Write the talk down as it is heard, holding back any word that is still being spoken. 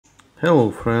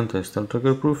Hello friend, I start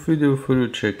a proof video for you.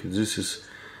 Check it. This is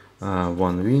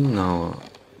one win. Now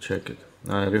check it.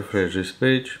 I refresh this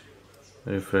page.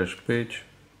 Refresh page.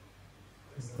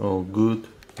 All good.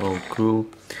 All cool.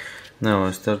 Now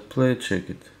I start play.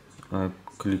 Check it. I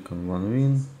click on one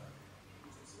win.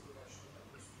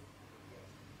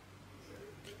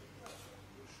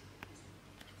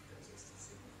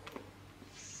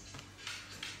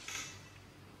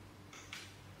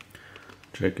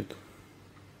 Check it.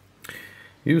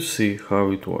 You see how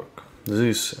it works.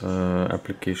 This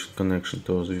application connection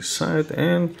to this site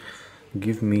and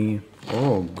give me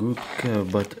good care,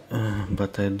 but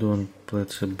I don't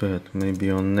place a bet. Maybe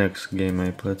on next game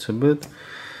I place a bet,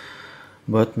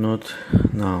 but not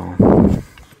now.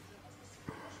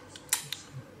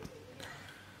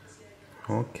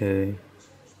 Okay.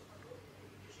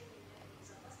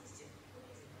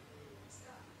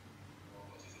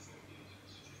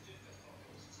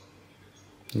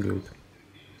 Good.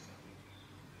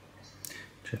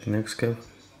 Check next cap.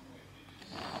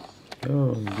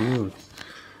 Oh, good.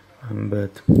 I'm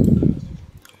bad.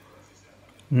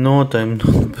 Not, I'm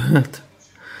not bad.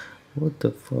 What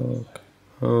the fuck?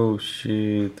 Oh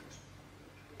shit.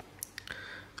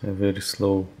 I'm very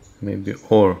slow. Maybe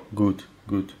or good.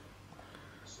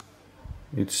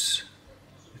 It's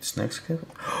next cap.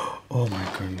 Oh my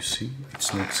god, you see?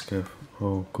 It's next cap.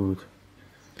 Oh good.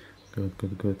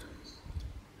 Good.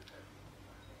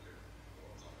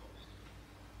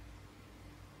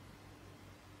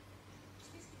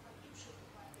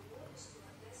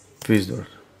 Twizdort.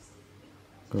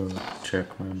 Go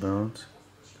check my balance.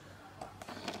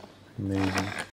 Amazing.